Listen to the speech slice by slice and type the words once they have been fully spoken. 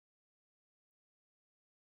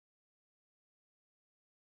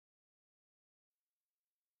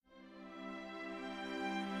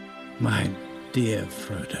My dear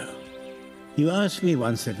Frodo, you asked me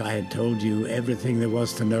once if I had told you everything there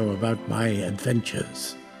was to know about my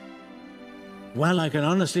adventures. Well, I can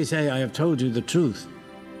honestly say I have told you the truth.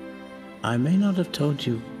 I may not have told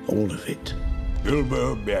you all of it.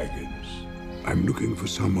 Bilbo Baggins. I'm looking for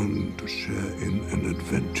someone to share in an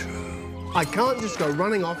adventure. I can't just go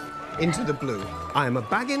running off into the blue. I am a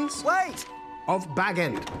Baggins. Wait! Of Bag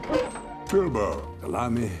End. Bilbo, allow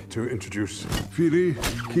me to introduce Fili,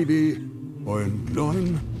 Kili, Oin,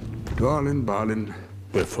 Loin, Darlin, Balin,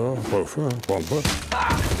 Biffa, Boffa, Bomba,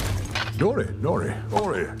 Dori,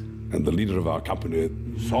 Ori, and the leader of our company,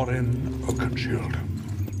 Thorin Oakenshield.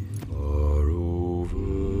 Far over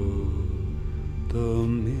the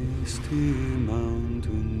misty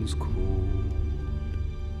mountains cold,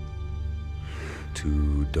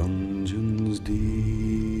 to dungeons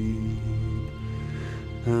deep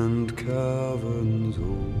and caverns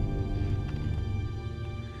old,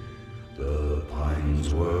 the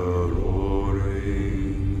pines were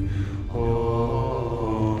roaring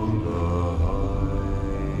on the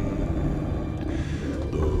height,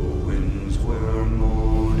 the winds were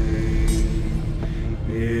moaning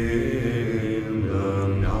in the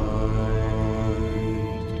night,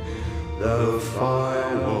 the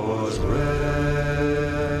fire was red,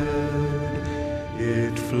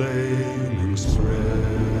 it flaming spread,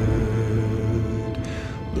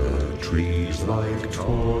 the trees like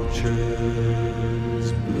torches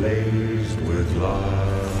blazed with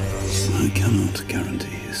light. I cannot guarantee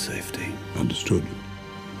his safety, Understood.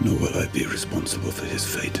 nor will I be responsible for his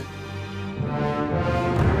fate.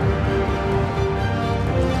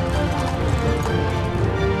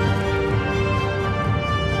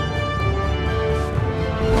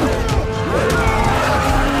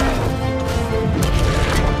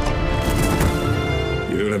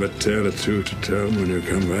 You'll have a tale or two to tell when you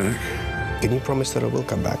come back. Can you promise that I will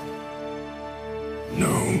come back?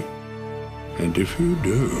 No. And if you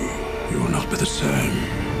do, you will not be the same.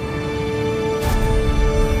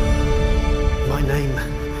 My name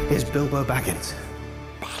is Bilbo Baggins.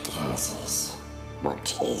 Bagginses.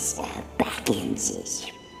 What is a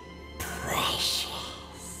Bagginses?